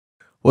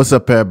What's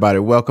up, everybody?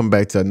 Welcome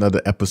back to another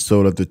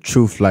episode of the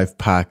TRÜF Life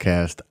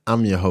Podcast.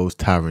 I'm your host,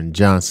 Tyren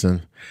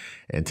Johnson,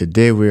 and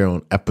today we're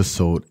on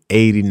episode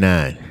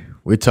 89.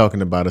 We're talking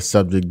about a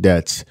subject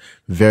that's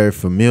very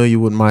familiar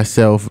with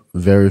myself,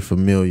 very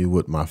familiar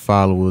with my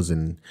followers,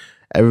 and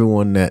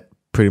everyone that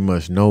pretty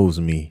much knows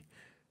me,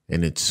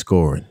 and it's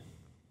scoring.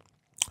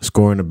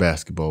 Scoring the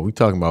basketball. We're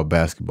talking about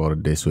basketball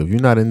today, so if you're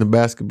not into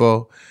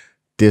basketball,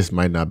 this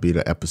might not be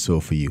the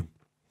episode for you.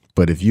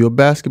 But if you're a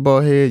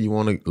basketball head, you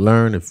want to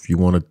learn, if you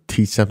want to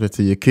teach something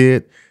to your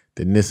kid,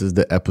 then this is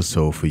the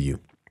episode for you.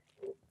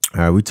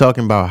 All right, we're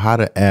talking about how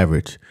to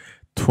average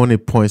 20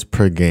 points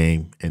per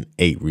game and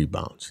 8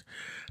 rebounds.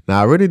 Now,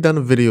 I already done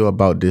a video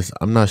about this.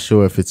 I'm not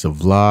sure if it's a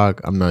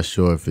vlog. I'm not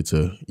sure if it's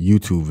a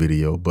YouTube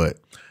video, but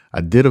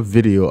I did a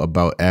video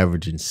about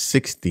averaging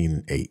 16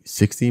 and 8,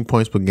 16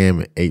 points per game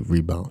and 8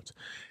 rebounds.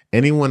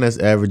 Anyone that's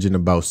averaging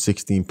about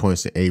 16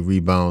 points and 8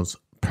 rebounds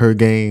per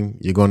game,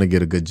 you're going to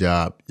get a good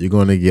job. You're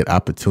going to get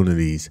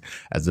opportunities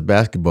as a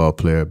basketball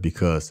player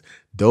because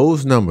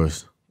those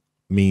numbers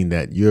mean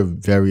that you're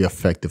very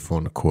effective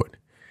on the court.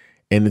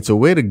 And it's a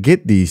way to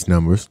get these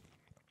numbers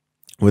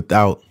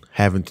without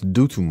having to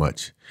do too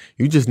much.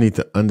 You just need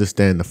to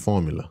understand the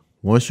formula.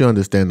 Once you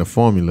understand the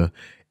formula,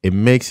 it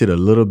makes it a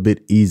little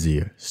bit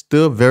easier.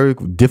 Still very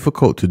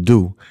difficult to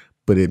do,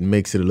 but it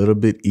makes it a little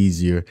bit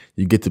easier.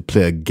 You get to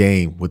play a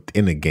game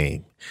within a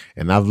game.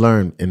 And I've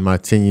learned in my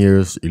 10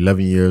 years,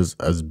 11 years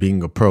as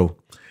being a pro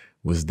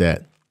was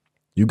that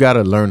you got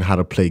to learn how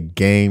to play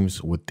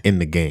games within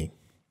the game.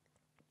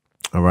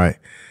 All right.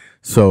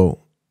 So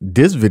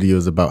this video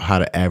is about how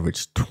to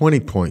average 20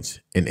 points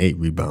and 8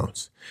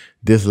 rebounds.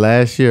 This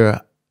last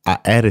year, I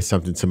added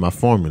something to my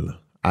formula.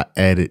 I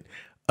added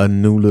a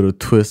new little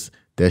twist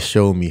that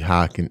showed me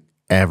how I can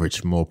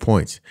average more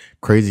points.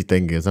 Crazy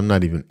thing is I'm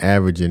not even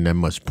averaging that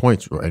much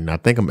points right now. I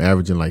think I'm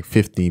averaging like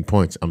 15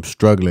 points. I'm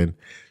struggling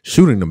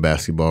shooting the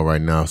basketball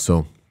right now.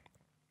 So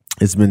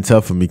it's been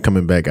tough for me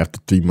coming back after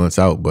 3 months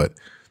out, but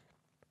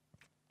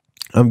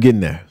I'm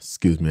getting there.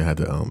 Excuse me, I had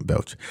to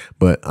belch.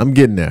 But I'm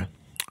getting there.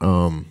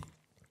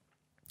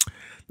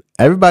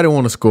 Everybody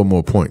want to score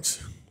more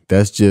points.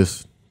 That's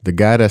just the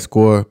guy that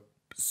score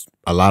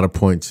a lot of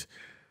points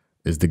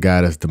is the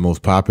guy that's the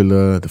most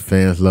popular. The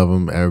fans love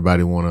him.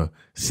 Everybody want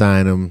to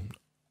sign him.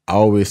 I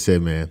always say,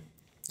 man,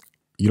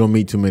 you don't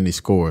meet too many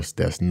scorers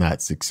that's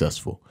not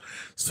successful.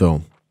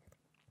 So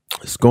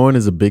scoring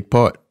is a big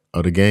part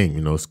of the game.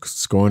 You know,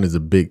 scoring is a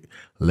big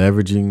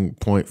leveraging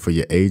point for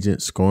your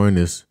agent. Scoring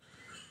is,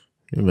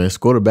 man,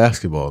 score the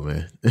basketball,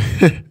 man.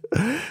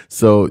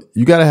 So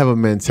you got to have a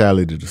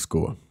mentality to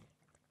score.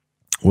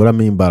 What I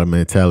mean by the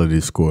mentality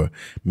to score,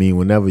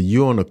 whenever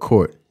you're on the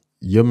court,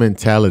 your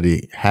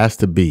mentality has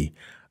to be,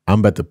 I'm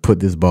about to put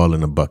this ball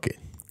in the bucket.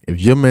 If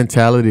your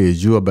mentality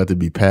is you're about to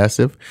be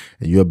passive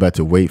and you're about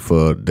to wait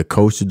for the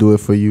coach to do it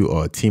for you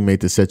or a teammate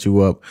to set you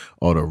up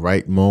or the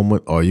right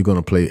moment, or you're going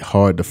to play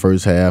hard the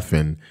first half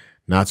and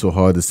not so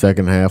hard the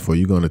second half, or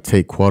you're going to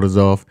take quarters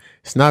off,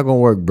 it's not going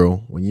to work, bro.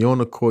 When you're on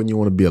the court and you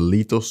want to be a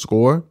lethal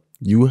scorer,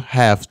 you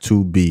have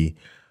to be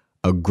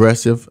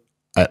aggressive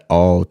at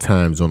all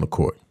times on the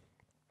court.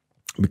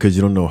 Because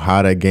you don't know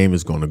how that game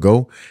is going to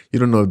go. You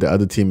don't know if the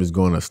other team is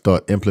going to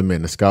start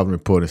implementing the scouting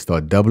report and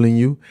start doubling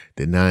you,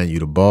 denying you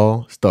the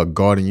ball, start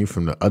guarding you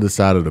from the other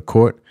side of the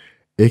court.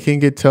 It can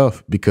get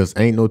tough because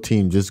ain't no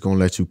team just going to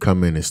let you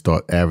come in and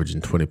start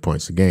averaging 20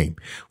 points a game.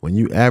 When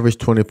you average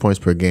 20 points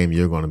per game,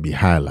 you're going to be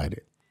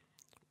highlighted.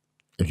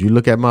 If you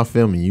look at my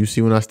film and you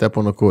see when I step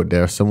on the court,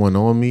 there's someone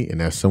on me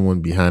and there's someone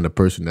behind the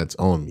person that's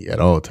on me at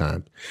all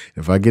times.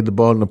 If I get the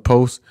ball in the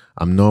post,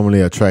 I'm normally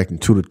attracting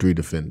 2 to 3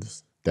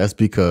 defenders. That's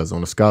because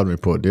on the scouting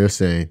report, they're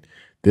saying,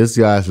 this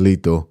guy's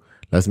lethal.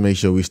 Let's make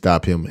sure we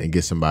stop him and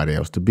get somebody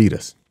else to beat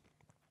us.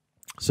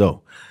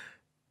 So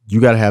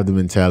you got to have the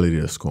mentality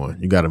of scoring.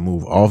 You got to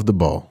move off the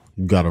ball.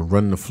 You got to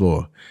run the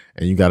floor,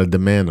 and you got to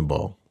demand the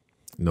ball.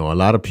 You know, a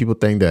lot of people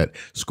think that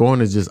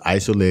scoring is just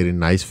isolated,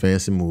 nice,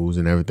 fancy moves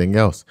and everything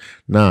else.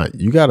 Nah,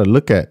 you got to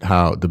look at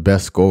how the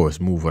best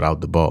scorers move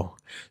without the ball.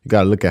 You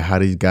got to look at how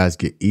these guys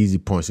get easy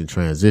points in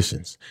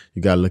transitions.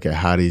 You got to look at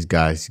how these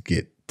guys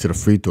get to the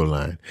free throw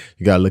line.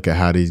 You got to look at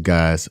how these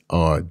guys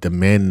are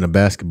demanding the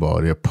basketball.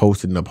 They're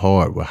posting up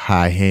hard with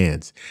high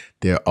hands.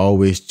 They're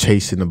always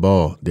chasing the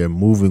ball. They're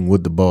moving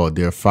with the ball.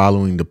 They're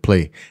following the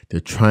play. They're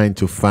trying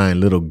to find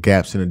little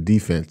gaps in the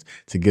defense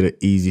to get an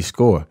easy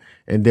score.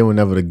 And then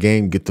whenever the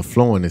game gets to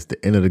flowing, it's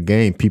the end of the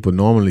game.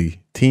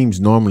 Teams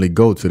normally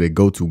go to their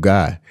go-to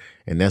guy.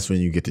 And that's when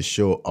you get to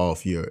show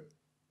off your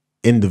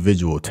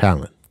individual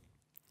talent.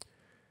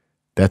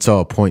 That's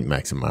all point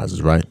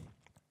maximizers, right?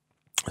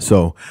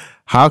 So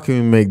how can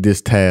we make this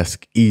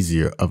task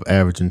easier of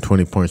averaging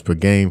 20 points per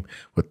game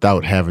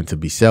without having to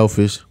be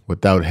selfish,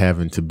 without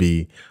having to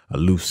be a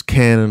loose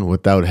cannon,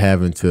 without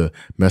having to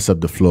mess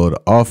up the flow of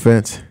the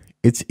offense?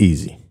 It's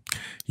easy.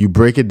 You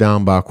break it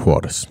down by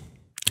quarters.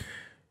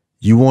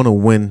 You want to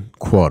win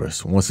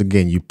quarters. Once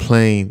again, you're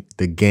playing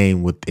the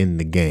game within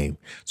the game.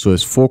 So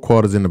it's 4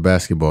 quarters in the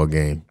basketball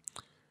game,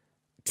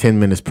 10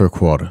 minutes per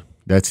quarter.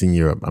 That's in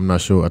Europe. I'm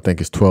not sure. I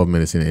think it's 12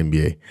 minutes in the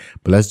NBA.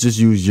 But let's just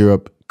use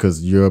Europe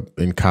because Europe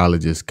in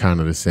college is kind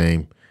of the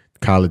same.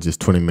 College is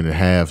 20-minute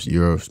halves.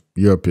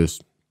 Europe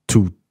is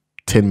 2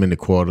 10-minute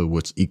quarters,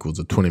 which equals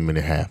a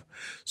 20-minute half.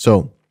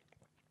 So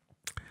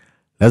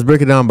let's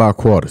break it down by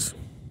quarters.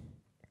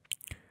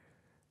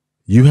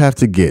 You have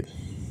to get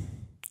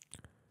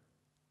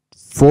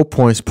 4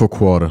 points per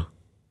quarter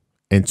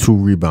and 2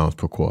 rebounds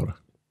per quarter.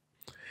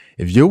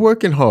 If you're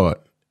working hard,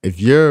 if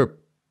you're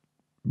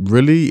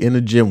really in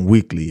the gym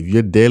weekly, if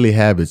your daily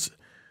habits,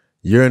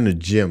 you're in the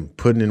gym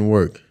putting in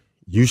work,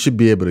 you should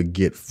be able to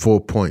get 4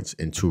 points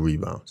and 2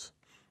 rebounds.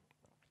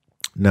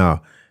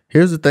 Now,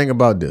 here's the thing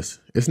about this.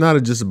 It's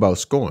not just about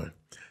scoring.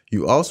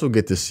 You also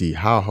get to see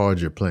how hard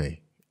you're playing.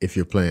 If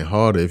you're playing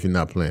hard or if you're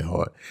not playing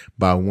hard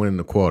by winning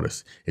the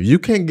quarters. If you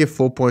can't get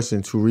 4 points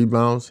and 2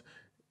 rebounds,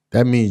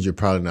 that means you're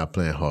probably not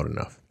playing hard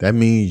enough. That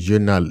means you're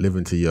not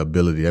living to your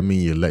ability. That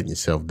means you're letting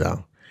yourself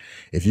down.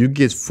 If you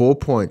get 4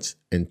 points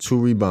and 2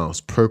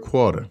 rebounds per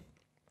quarter,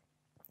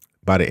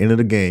 by the end of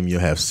the game,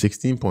 you'll have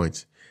 16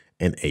 points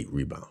and 8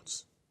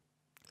 rebounds.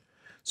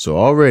 So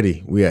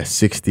already we're at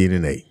 16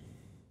 and 8.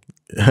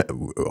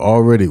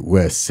 Already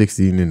we're at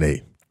 16 and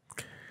 8.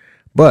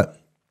 But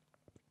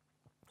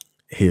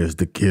here's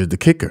the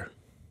kicker.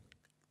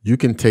 You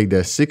can take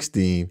that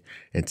 16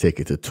 and take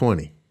it to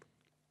 20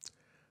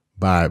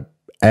 by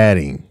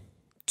adding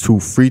 2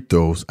 free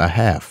throws a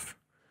half.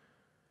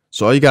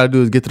 So all you got to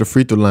do is get to the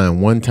free throw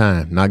line one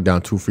time, knock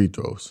down 2 free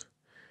throws.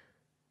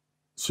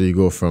 So you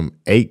go from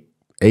 8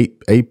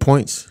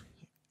 points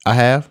a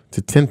half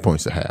to 10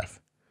 points a half.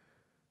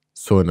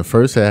 So in the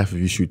first half, if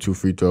you shoot 2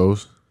 free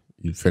throws,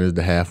 you finish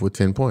the half with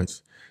 10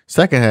 points.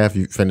 Second half,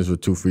 you finish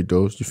with 2 free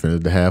throws, you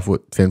finish the half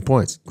with 10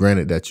 points.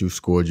 Granted that you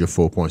scored your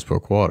 4 points per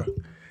quarter.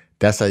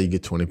 That's how you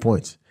get 20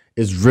 points.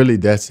 It's really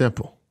that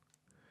simple.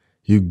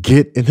 You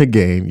get in the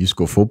game, you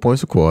score 4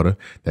 points a quarter.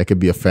 That could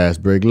be a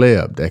fast break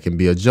layup. That can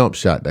be a jump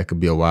shot. That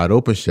could be a wide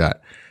open shot.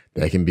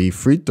 That can be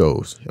free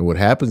throws. And what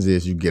happens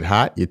is you get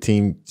hot, your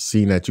team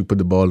seeing that you put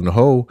the ball in the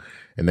hole,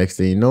 and next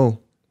thing you know,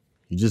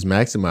 you just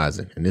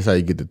maximizing. And this is how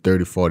you get to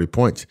 30, 40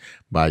 points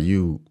by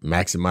you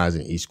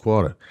maximizing each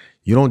quarter.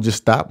 You don't just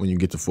stop when you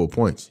get to 4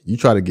 points. You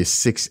try to get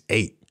 6,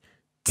 8,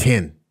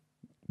 10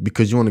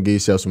 because you want to give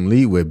yourself some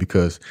leeway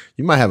because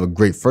you might have a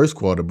great first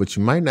quarter, but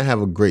you might not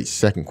have a great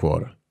second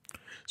quarter.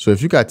 So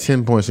if you got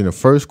 10 points in the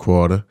first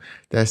quarter,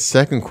 that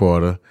second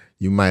quarter,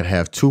 you might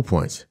have 2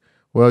 points.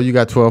 Well, you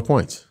got 12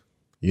 points.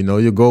 You know,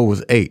 your goal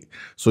was 8.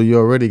 So you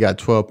already got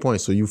 12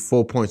 points. So you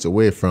 4 points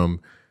away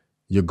from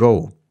your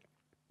goal.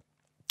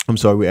 I'm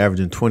sorry, we're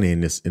averaging 20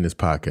 in this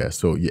podcast.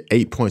 So you're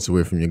 8 points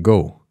away from your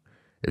goal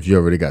if you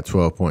already got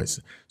 12 points.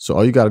 So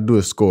all you got to do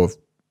is score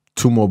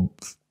 2 more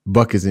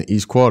buckets in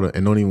each quarter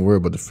and don't even worry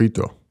about the free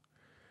throw.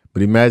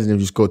 But imagine if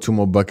you score 2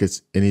 more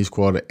buckets in each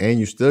quarter and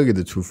you still get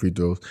the 2 free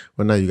throws.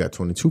 Well, now you got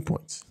 22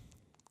 points.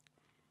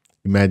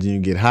 Imagine you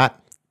get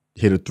hot,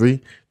 hit a 3,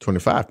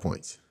 25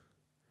 points.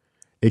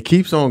 It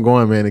keeps on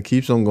going, man. It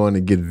keeps on going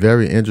to get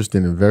very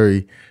interesting and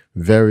very,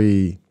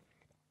 very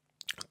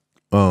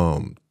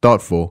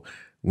thoughtful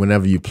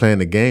whenever you're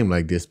playing a game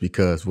like this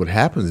because what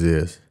happens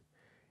is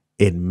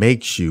it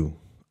makes you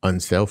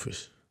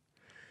unselfish.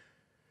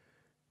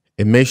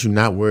 It makes you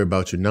not worry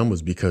about your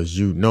numbers because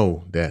you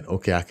know that,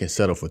 okay, I can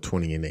settle for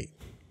 20 and 8.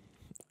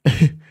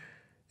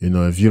 You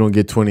know, if you don't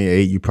get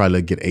 28, you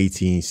probably get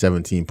 18,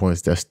 17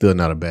 points. That's still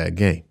not a bad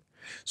game.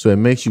 So it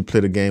makes you play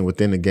the game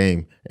within the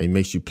game and it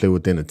makes you play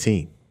within a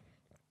team.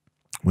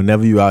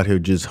 Whenever you're out here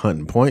just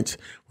hunting points,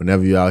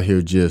 whenever you're out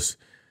here just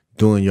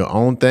doing your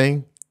own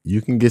thing,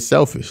 you can get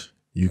selfish.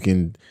 You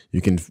can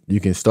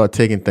start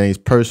taking things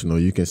personal.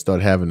 You can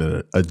start having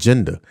an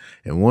agenda.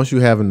 And once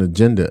you have an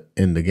agenda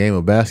in the game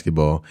of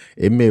basketball,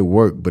 it may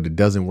work, but it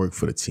doesn't work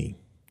for the team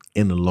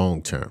in the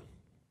long term.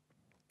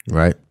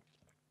 Right?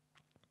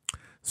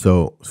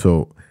 So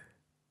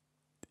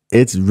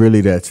it's really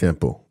that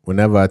simple.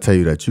 Whenever I tell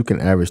you that you can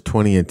average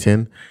 20 and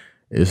 10,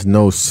 it's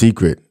no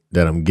secret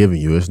that I'm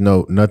giving you. It's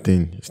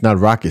nothing. It's not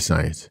rocket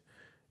science.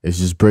 It's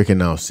just breaking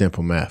down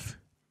simple math,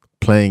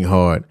 playing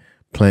hard,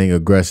 playing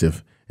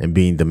aggressive, and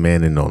being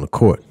demanding on the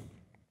court.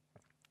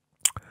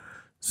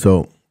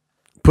 So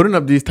putting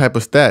up these type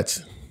of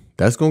stats,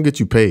 that's going to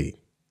get you paid.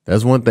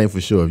 That's one thing for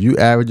sure. If you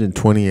averaging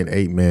 20 and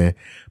 8, man,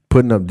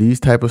 putting up these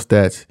type of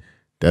stats,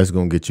 that's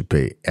going to get you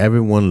paid.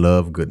 Everyone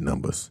loves good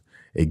numbers.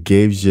 It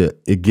gives your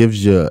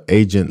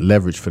agent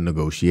leverage for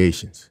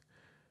negotiations.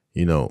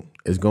 You know,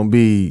 it's going to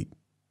be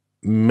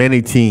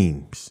many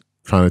teams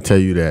trying to tell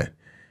you that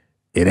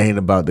it ain't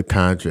about the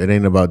contract, it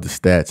ain't about the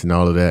stats and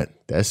all of that.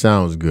 That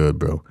sounds good,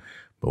 bro.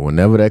 But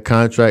whenever that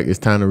contract, it's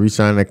time to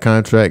re-sign that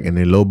contract and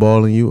they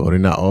lowballing you or they're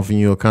not offering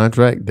you a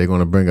contract, they're going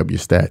to bring up your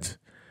stats.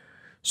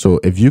 So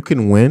if you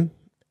can win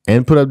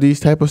and put up these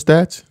type of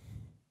stats,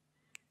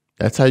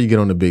 that's how you get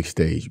on the big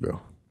stage,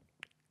 bro.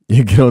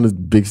 You get on the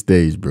big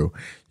stage, bro.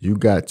 You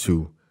got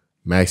to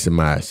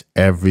maximize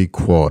every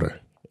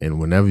quarter. And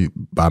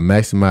by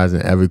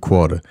maximizing every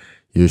quarter,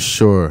 you're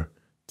sure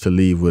to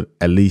leave with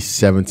at least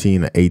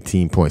 17 to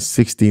 18 points,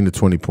 16 to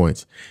 20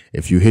 points.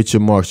 If you hit your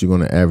marks, you're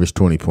going to average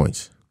 20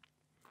 points.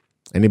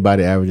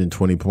 Anybody averaging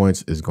 20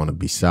 points is going to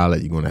be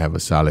solid. You're going to have a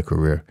solid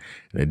career,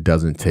 and it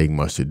doesn't take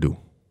much to do.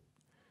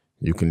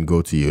 You can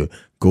go to your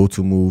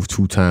go-to move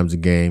 2 times a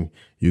game.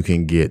 You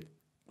can get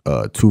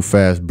 2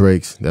 fast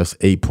breaks. That's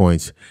 8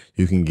 points.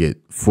 You can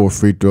get 4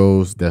 free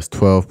throws. That's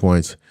 12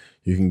 points.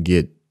 You can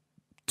get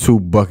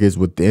 2 buckets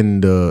within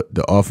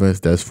the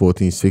offense. That's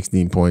 14,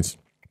 16 points.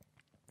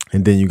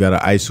 And then you got an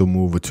ISO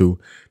move or 2.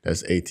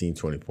 That's 18,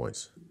 20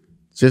 points.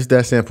 Just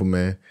that simple,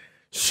 man.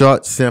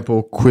 Short,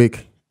 simple,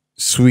 quick,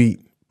 sweet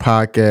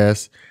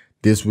podcast.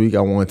 This week,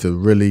 I want to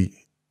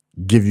really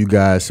give you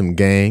guys some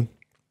game.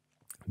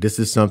 This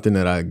is something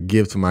that I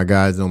give to my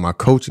guys on my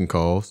coaching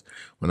calls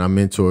when I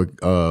mentor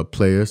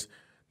players.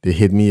 They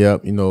hit me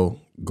up,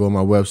 go on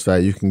my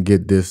website. You can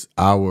get this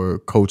hour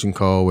coaching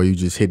call where you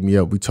just hit me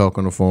up. We talk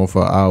on the phone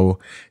for an hour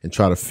and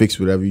try to fix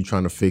whatever you're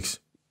trying to fix,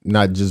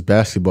 not just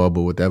basketball,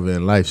 but whatever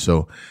in life.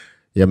 So,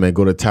 yeah, man,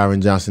 go to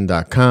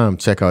TyrenJohnson.com.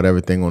 Check out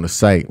everything on the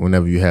site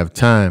whenever you have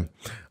time.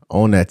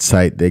 On that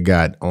site, they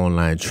got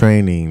online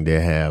training.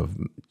 They have,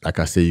 like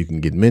I said, you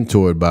can get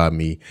mentored by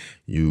me.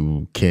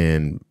 You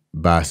can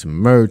buy some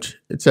merch.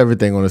 It's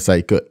everything on the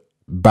site.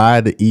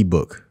 Buy the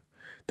ebook.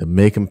 The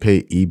Make 'em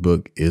Pay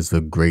ebook is a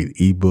great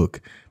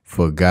ebook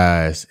for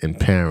guys and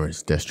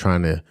parents that's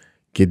trying to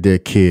get their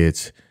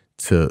kids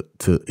to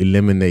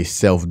eliminate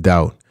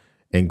self-doubt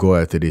and go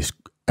after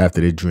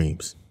their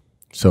dreams.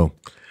 So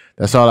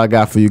that's all I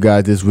got for you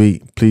guys this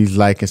week. Please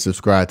like and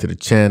subscribe to the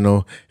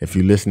channel. If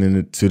you're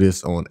listening to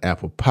this on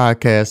Apple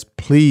Podcasts,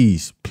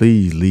 please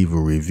leave a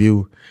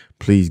review.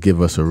 Please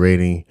give us a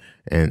rating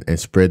and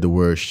spread the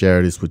word.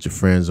 Share this with your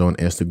friends on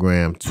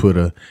Instagram,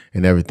 Twitter,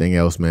 and everything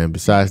else, man.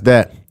 Besides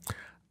that,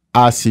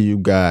 I'll see you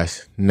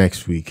guys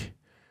next week.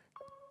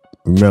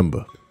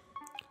 Remember,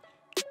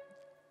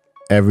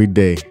 every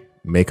day,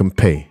 make them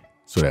pay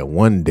so that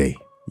one day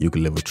you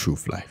can live a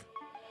TRÜF life.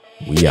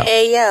 We out.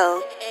 Hey,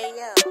 yo.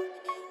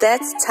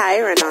 That's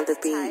Tyren on the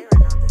beat.